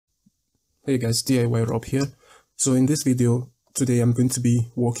Hey guys, DIY Rob here. So in this video, today I'm going to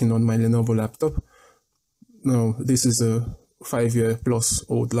be working on my Lenovo laptop. Now, this is a 5-year plus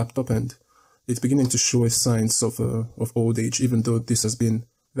old laptop and it's beginning to show signs of old age, even though this has been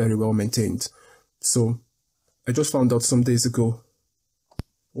very well maintained. So I just found out some days ago,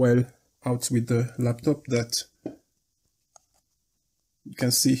 while out with the laptop, that you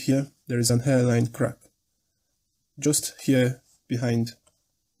can see here, there is an hairline crack just here behind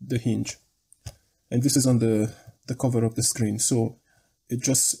the hinge. And this is on the cover of the screen, so it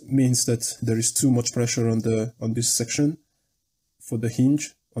just means that there is too much pressure on this section for the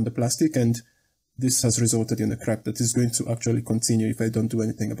hinge on the plastic, and this has resulted in a crack that is going to actually continue if I don't do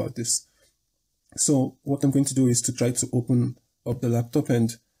anything about this. So what I'm going to do is to try to open up the laptop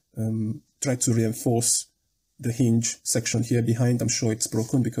and try to reinforce the hinge section here behind. I'm sure it's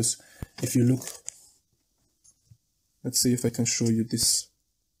broken because if you look, let's see if I can show you this.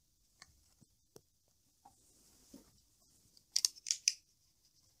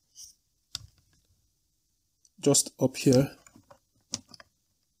 Just up here,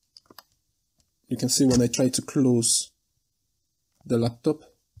 you can see when I try to close the laptop,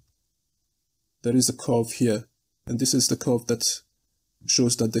 there is a curve here, and this is the curve that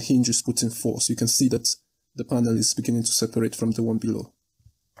shows that the hinge is putting force. You can see that the panel is beginning to separate from the one below.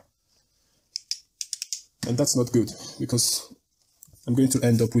 And that's not good, because I'm going to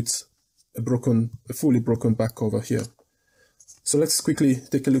end up with a fully broken back cover here. So let's quickly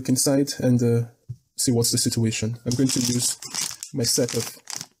take a look inside and see what's the situation. I'm going to use my set of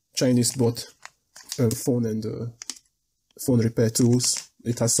Chinese bought phone and phone repair tools.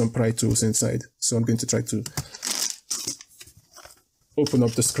 It has some pry tools inside, so I'm going to try to open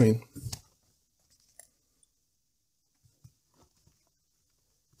up the screen.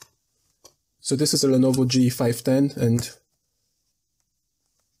 So this is a Lenovo G510, and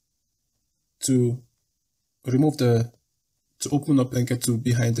to open up and get to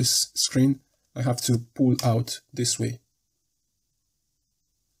behind this screen, I have to pull out this way.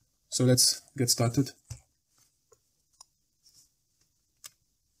 So let's get started.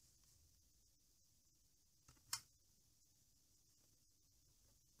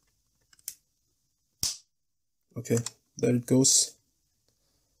 Okay, there it goes,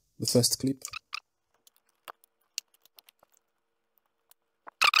 the first clip.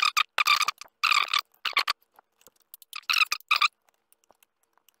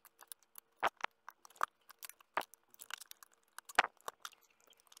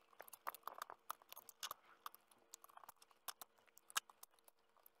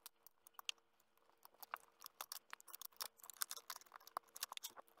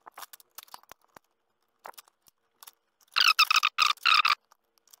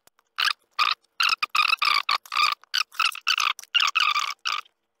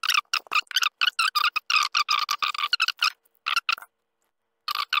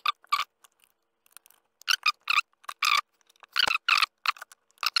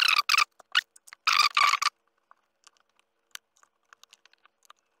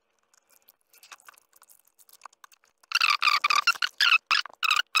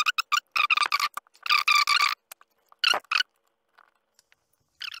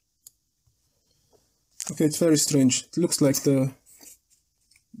 Okay, it's very strange. It looks like the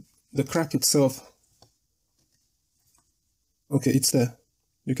crack itself. Okay, it's there.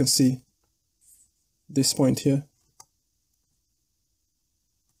 You can see this point here.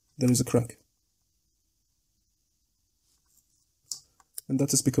 There is a crack. And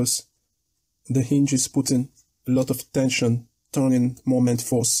that is because the hinge is putting a lot of tension, turning moment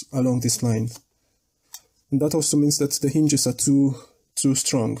force along this line. And that also means that the hinges are too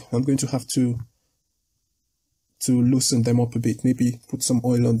strong. I'm going to have to loosen them up a bit, maybe put some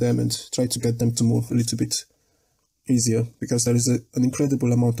oil on them and try to get them to move a little bit easier, because there is an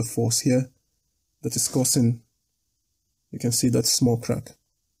incredible amount of force here that is causing, you can see that small crack.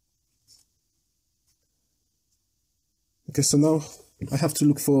 Okay, so now I have to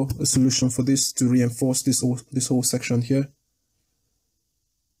look for a solution for this to reinforce this whole section here.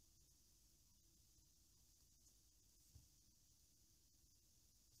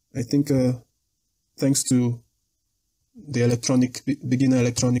 I think thanks to the beginner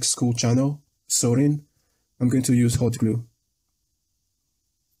electronic school channel, Sorin, I'm going to use hot glue.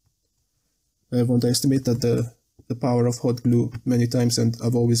 I've underestimated the power of hot glue many times, and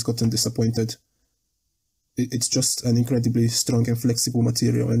I've always gotten disappointed. It's just an incredibly strong and flexible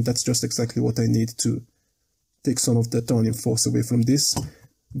material, and that's just exactly what I need to take some of the turning force away from this.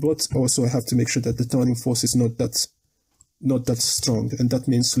 But also I have to make sure that the turning force is not that strong, and that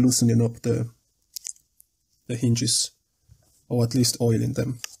means loosening up the hinges, or at least oiling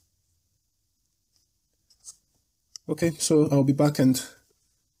them. Okay, so I'll be back and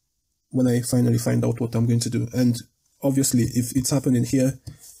when I finally find out what I'm going to do. And obviously, if it's happening here,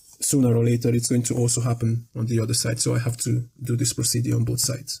 sooner or later, it's going to also happen on the other side. So I have to do this procedure on both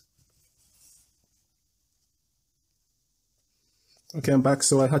sides. Okay, I'm back.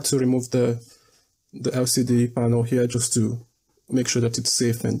 So I had to remove the LCD panel here just to make sure that it's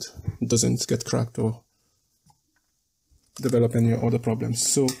safe and doesn't get cracked or develop any other problems.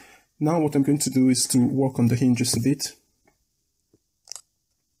 So now what I'm going to do is to work on the hinges a bit.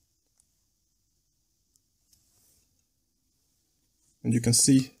 And you can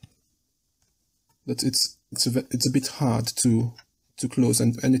see that it's a bit hard to close,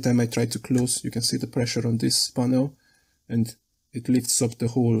 and anytime I try to close, you can see the pressure on this panel, and it lifts up the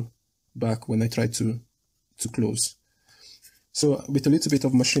whole back when I try to close. So with a little bit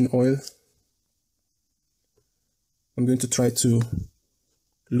of machine oil, I'm going to try to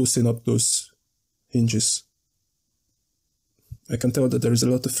loosen up those hinges. I can tell that there is a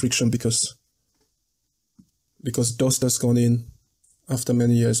lot of friction because dust has gone in after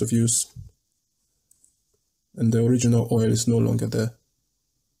many years of use, and the original oil is no longer there.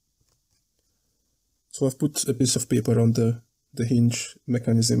 So I've put a piece of paper on the hinge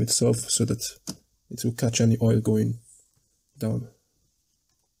mechanism itself so that it will catch any oil going down.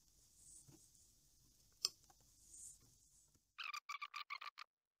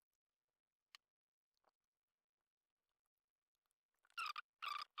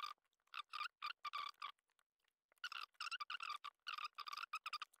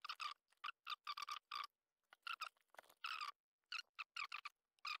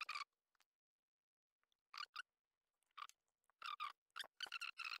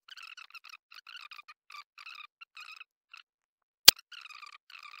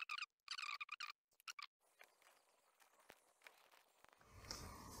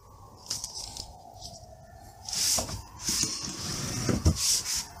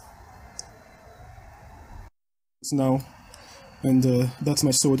 Now, and that's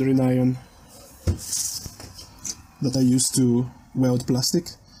my soldering iron that I use to weld plastic,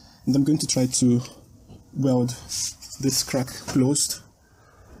 and I'm going to try to weld this crack closed.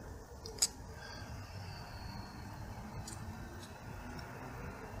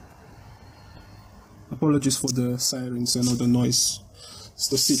 Apologies for the sirens and other noise, it's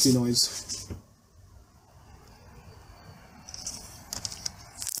the city noise.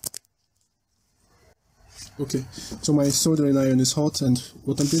 Okay, so my soldering iron is hot, and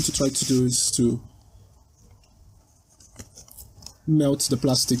what I'm going to try to do is to melt the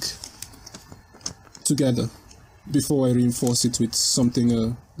plastic together before I reinforce it with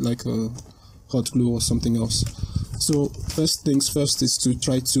something like a hot glue or something else. So first things first is to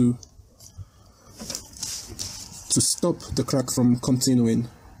try to stop the crack from continuing,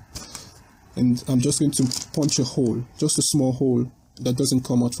 and I'm just going to punch a hole, just a small hole that doesn't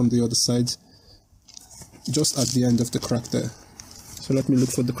come out from the other side, just at the end of the crack there. So let me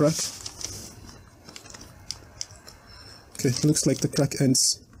look for the crack. Okay, it looks like the crack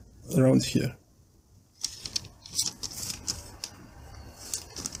ends around here.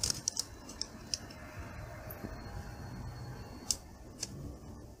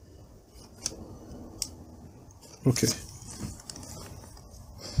 Okay,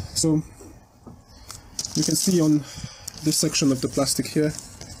 so you can see on this section of the plastic here,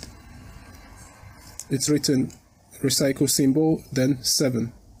 it's written recycle symbol, then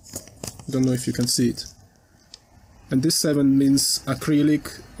 7. Don't know if you can see it. And this 7 means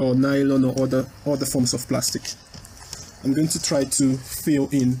acrylic or nylon or other forms of plastic. I'm going to try to fill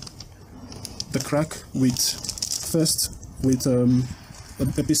in the crack with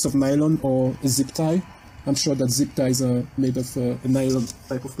a piece of nylon or a zip tie. I'm sure that zip ties are made of a nylon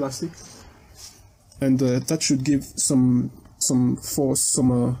type of plastic, and that should give some force,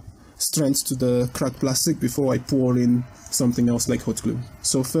 some strength to the cracked plastic before I pour in something else like hot glue.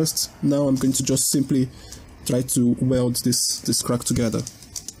 So first, now I'm going to just simply try to weld this crack together.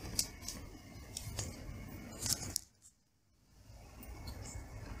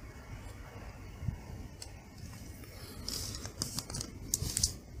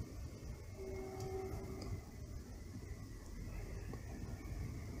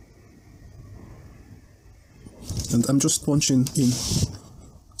 And I'm just punching in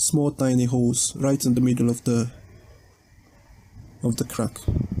small tiny holes right in the middle of the crack.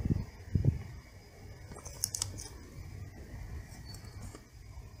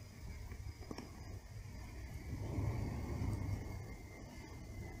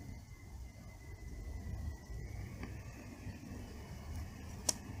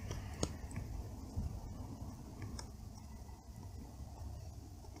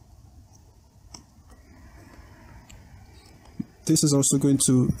 this is also going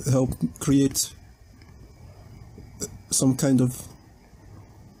to help create some kind of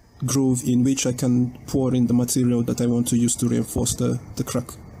groove in which I can pour in the material that I want to use to reinforce the crack.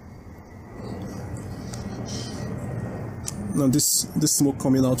 Now this smoke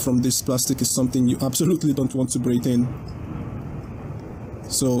coming out from this plastic is something you absolutely don't want to breathe in.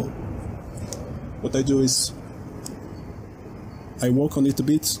 So what I do is I work on it a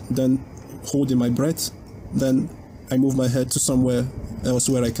bit, then holding my breath, then I move my head to somewhere else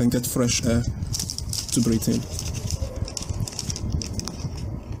where I can get fresh air to breathe in.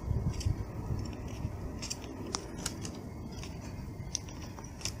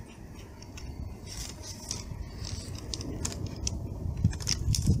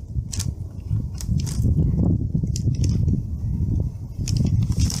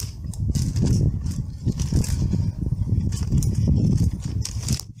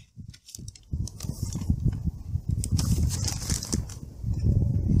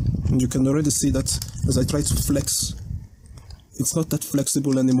 And you can already see that as I try to flex, it's not that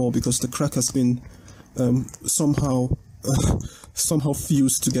flexible anymore because the crack has been somehow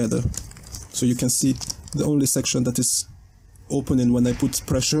fused together. So you can see the only section that is opening when I put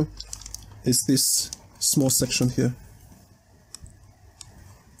pressure is this small section here.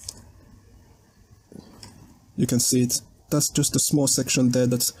 You can see it. That's just a small section there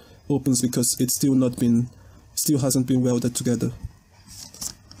that opens because it's still hasn't been welded together.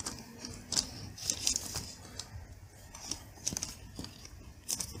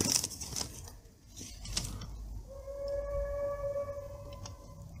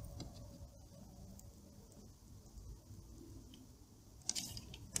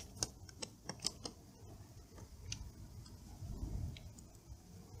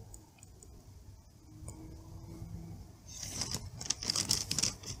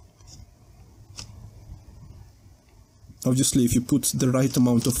 Obviously, if you put the right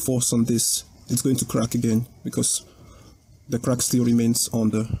amount of force on this, it's going to crack again because the crack still remains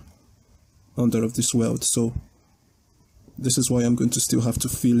under of this weld. So this is why I'm going to still have to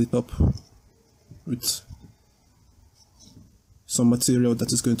fill it up with some material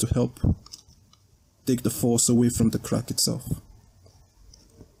that is going to help take the force away from the crack itself.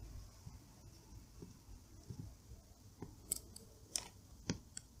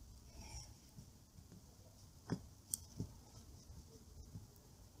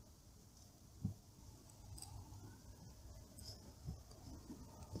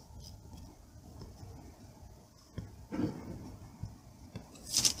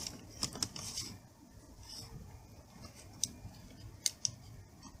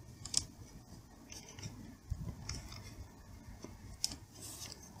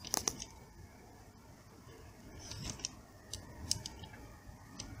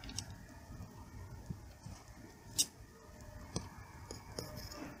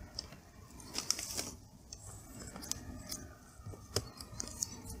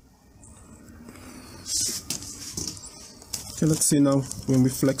 Okay, let's see now when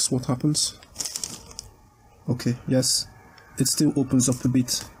we flex what happens. Okay, yes, it still opens up a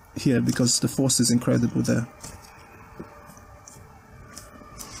bit here because the force is incredible there.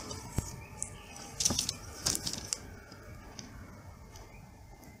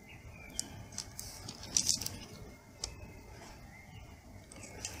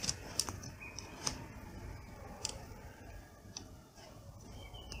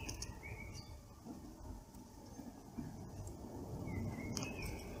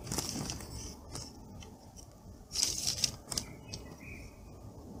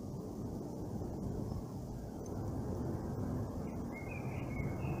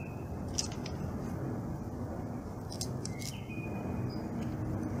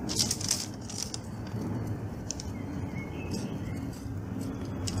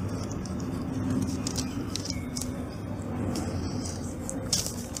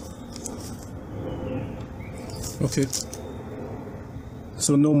 Okay,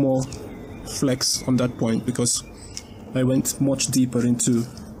 so no more flex on that point because I went much deeper into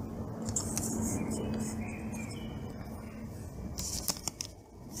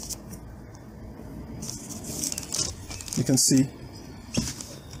you can see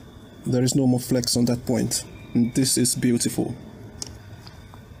there is no more flex on that point, and this is beautiful.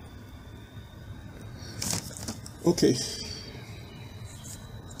 Okay.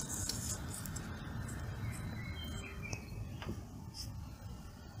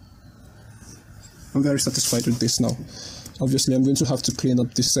 I'm very satisfied with this now. Obviously, I'm going to have to clean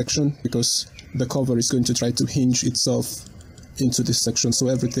up this section because the cover is going to try to hinge itself into this section, so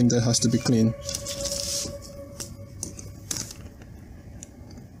everything there has to be clean.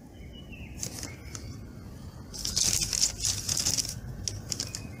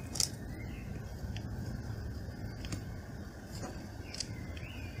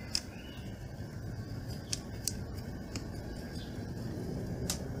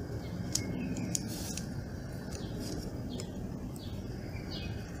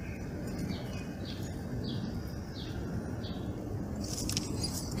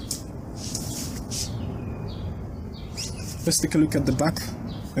 let's take a look at the back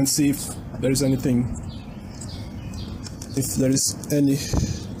and see if there is anything, if there is any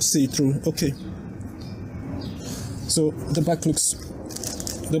see-through. Okay, so the back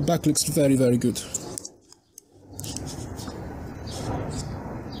looks very, very good.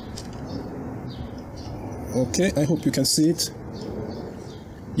 Okay, I hope you can see it.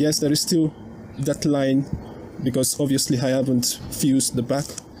 Yes, there is still that line, because obviously I haven't fused the back.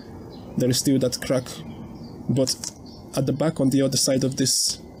 There is still that crack, but at the back, on the other side of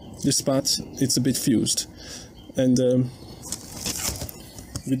this part, it's a bit fused. And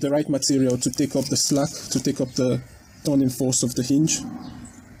with the right material to take up the slack, to take up the turning force of the hinge,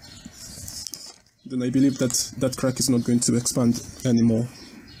 then I believe that that crack is not going to expand anymore.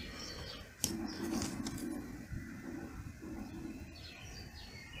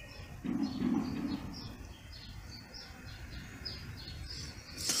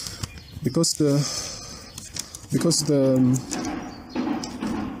 Because the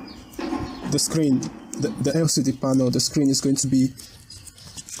screen, the LCD panel, the screen is going to be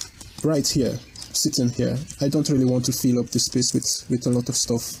right here, sitting here. I don't really want to fill up this space with a lot of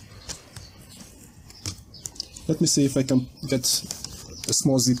stuff. Let me see if I can get a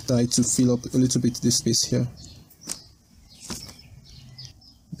small zip tie to fill up a little bit this space here.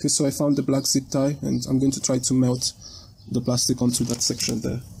 Okay, so I found the black zip tie, and I'm going to try to melt the plastic onto that section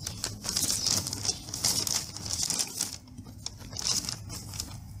there.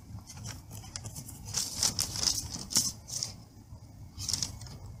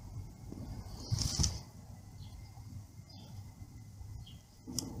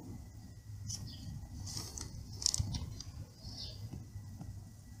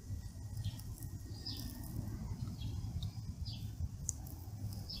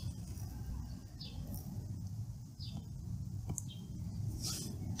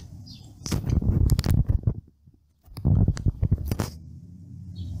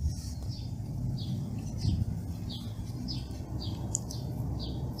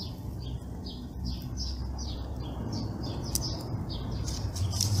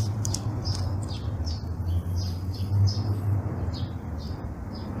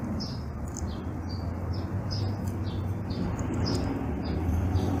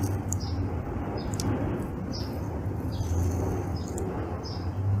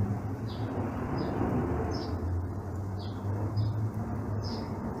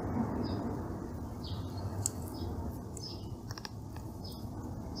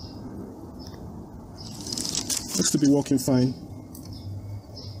 Looks to be working fine.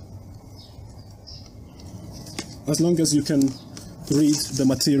 As long as you can read the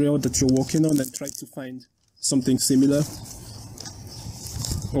material that you're working on and try to find something similar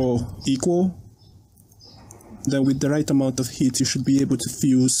or equal, then with the right amount of heat you should be able to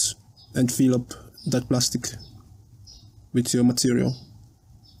fuse and fill up that plastic with your material.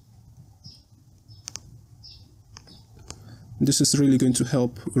 This is really going to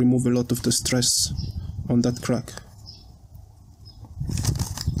help remove a lot of the stress on that crack.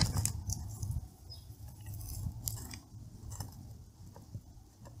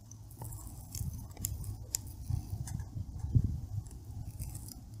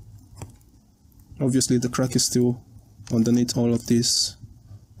 Obviously the crack is still underneath all of this,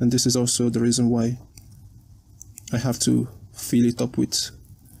 and this is also the reason why I have to fill it up with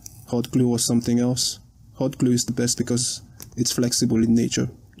hot glue or something else. Hot glue is the best because it's flexible in nature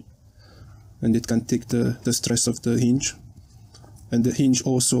and it can take the stress of the hinge. And the hinge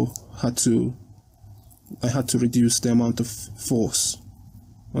also I had to reduce the amount of force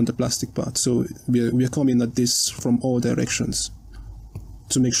on the plastic part. So we are coming at this from all directions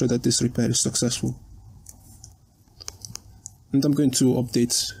to make sure that this repair is successful. And I'm going to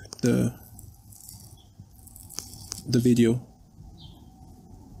update the video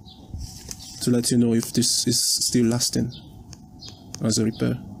to let you know if this is still lasting as a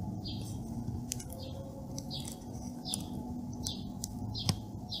repair.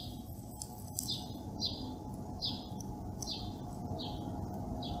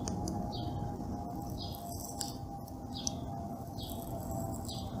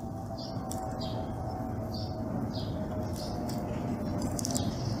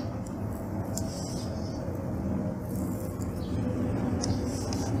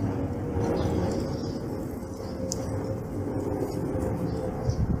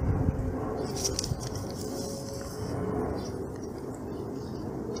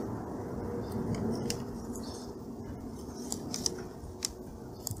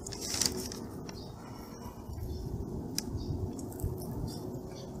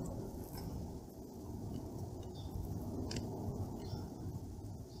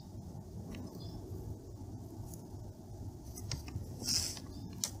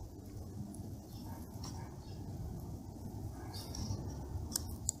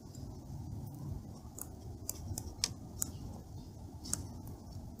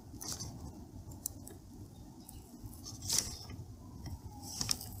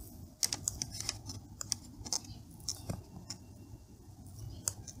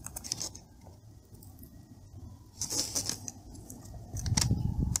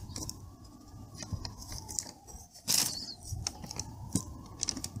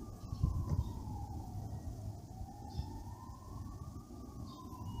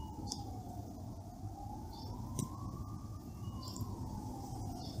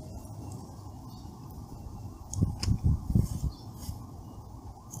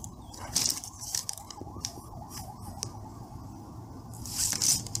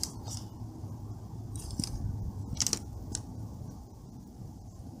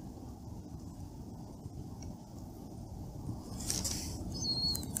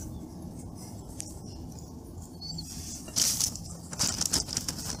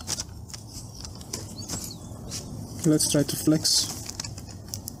 let's try to flex.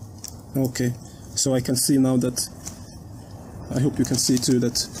 Okay, so I can see now that, I hope you can see too,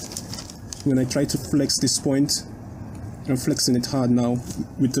 that when I try to flex this point, I'm flexing it hard now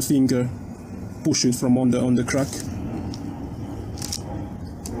with the finger, pushing from on the crack,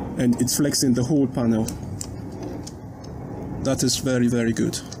 and it's flexing the whole panel. That is very, very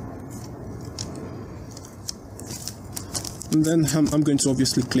good. And then I'm going to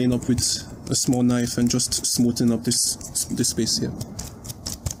obviously clean up with a small knife and just smoothen up this space here.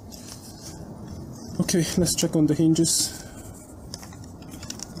 Okay, let's check on the hinges.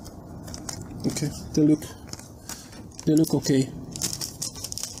 Okay, they look okay.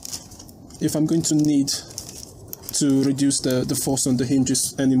 If I'm going to need to reduce the force on the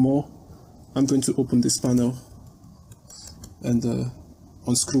hinges anymore, I'm going to open this panel and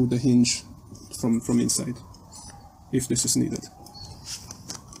unscrew the hinge from inside, if this is needed.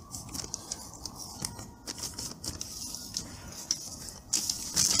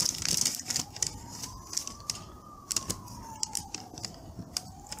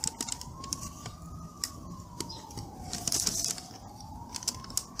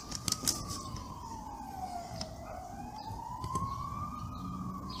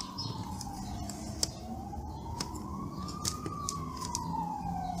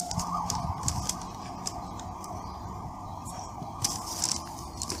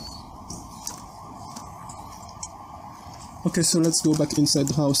 Okay, so let's go back inside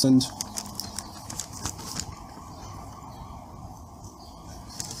the house and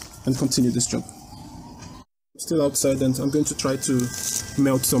continue this job. Still outside, and I'm going to try to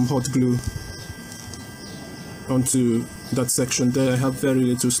melt some hot glue onto that section there. I have very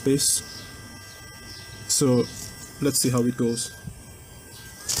little space, so let's see how it goes.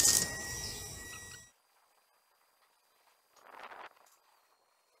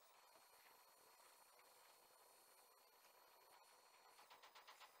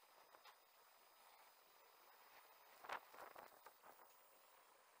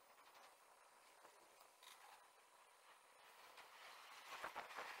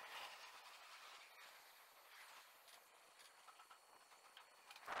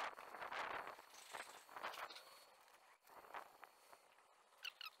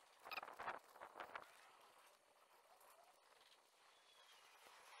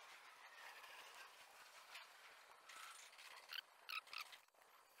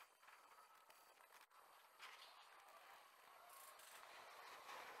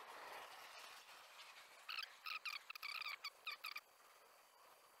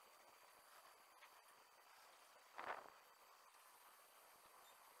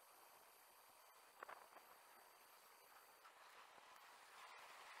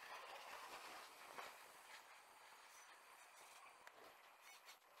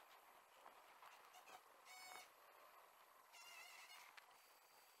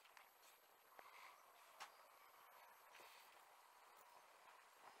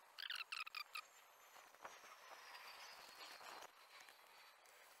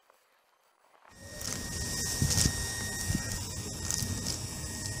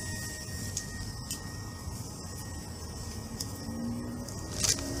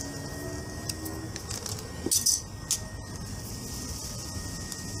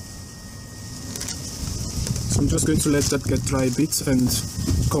 I'm just going to let that get dry a bit and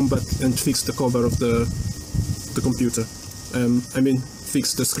come back and fix the cover of the computer.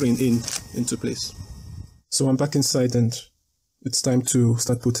 Fix the screen into place. So I'm back inside and it's time to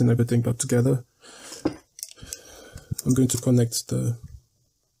start putting everything back together. I'm going to connect the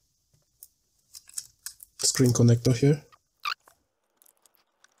screen connector here.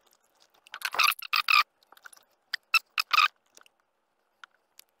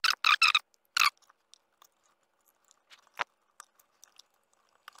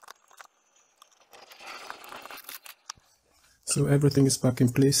 So everything is back in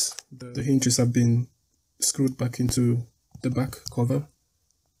place. The hinges have been screwed back into the back cover.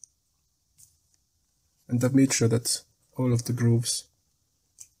 And I've made sure that all of the grooves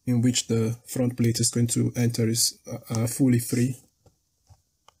in which the front plate is going to enter are fully free.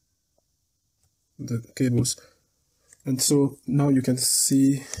 The cables. And so now you can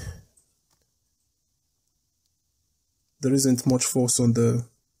see there isn't much force on the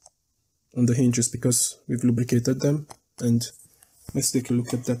hinges because we've lubricated them. And let's take a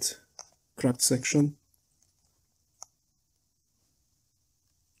look at that cracked section.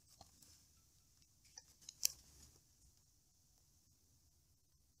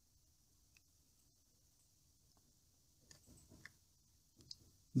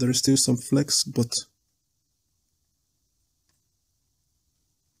 There is still some flex, but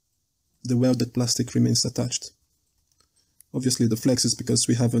the welded plastic remains attached. Obviously the flex is because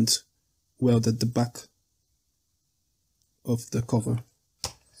we haven't welded the back of the cover.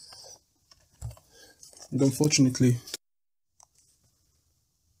 And unfortunately,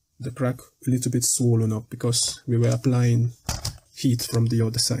 the crack a little bit swollen up because we were applying heat from the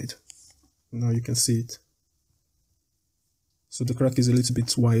other side. Now you can see it. So the crack is a little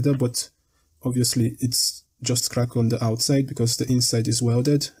bit wider, but obviously it's just crack on the outside because the inside is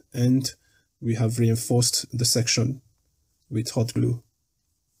welded, and we have reinforced the section with hot glue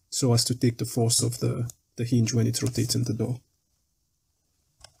so as to take the force of the hinge when it rotates in the door.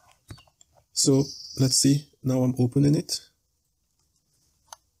 So let's see, now I'm opening it.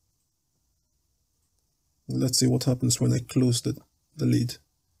 Let's see what happens when I close the lid.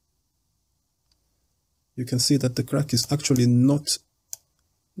 You can see that the crack is actually not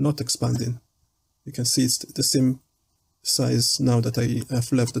expanding. You can see it's the same size now that I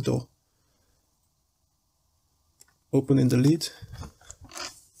have left the door. Opening the lid.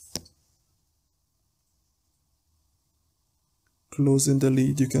 Closing the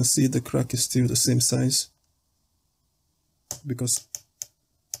lid, you can see the crack is still the same size because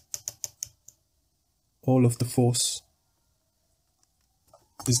all of the force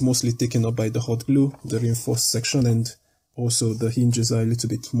is mostly taken up by the hot glue, the reinforced section, and also the hinges are a little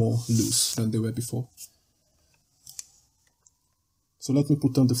bit more loose than they were before. So let me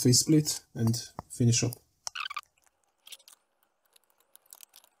put on the faceplate and finish up.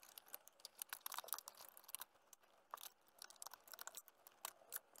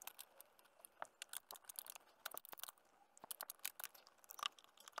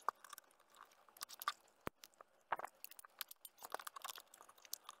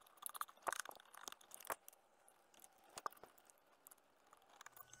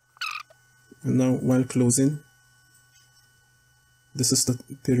 And now while closing, this is the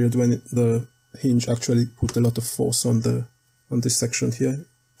period when the hinge actually put a lot of force on this section here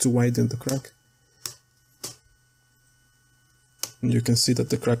to widen the crack. And you can see that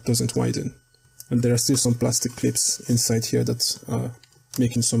the crack doesn't widen. And there are still some plastic clips inside here that are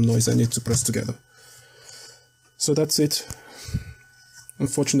making some noise I need to press together. So that's it.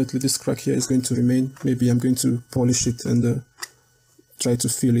 Unfortunately, this crack here is going to remain. Maybe I'm going to polish it and try to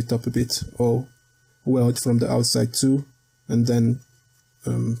fill it up a bit, or weld from the outside too, and then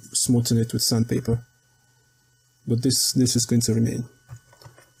smoothen it with sandpaper. But this is going to remain.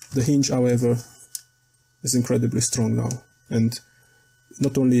 The hinge, however, is incredibly strong now, and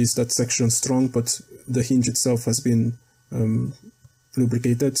not only is that section strong, but the hinge itself has been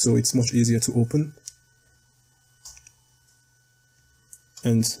lubricated, so it's much easier to open,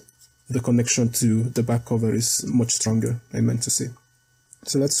 and the connection to the back cover is much stronger, I meant to say.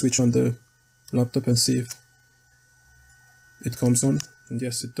 So let's switch on the laptop and see if it comes on. And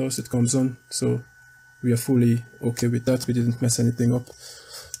yes, it does, it comes on. So we are fully okay with that. We didn't mess anything up.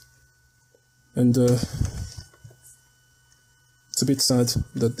 And it's a bit sad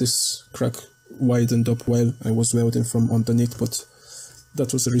that this crack widened up while I was welding from underneath, but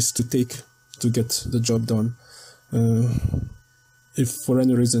that was a risk to take to get the job done. If for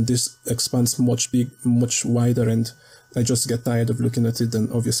any reason this expands much wider and I just get tired of looking at it, then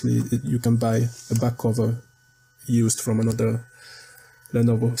obviously you can buy a back cover used from another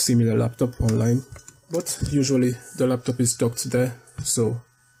Lenovo similar laptop online. But usually the laptop is docked there, so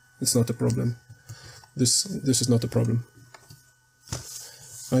it's not a problem. This is not a problem.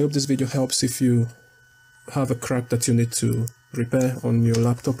 I hope this video helps if you have a crack that you need to repair on your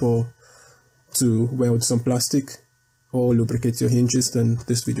laptop, or to weld some plastic, or lubricate your hinges, then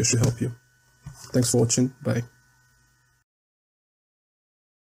this video should help you. Thanks for watching. Bye.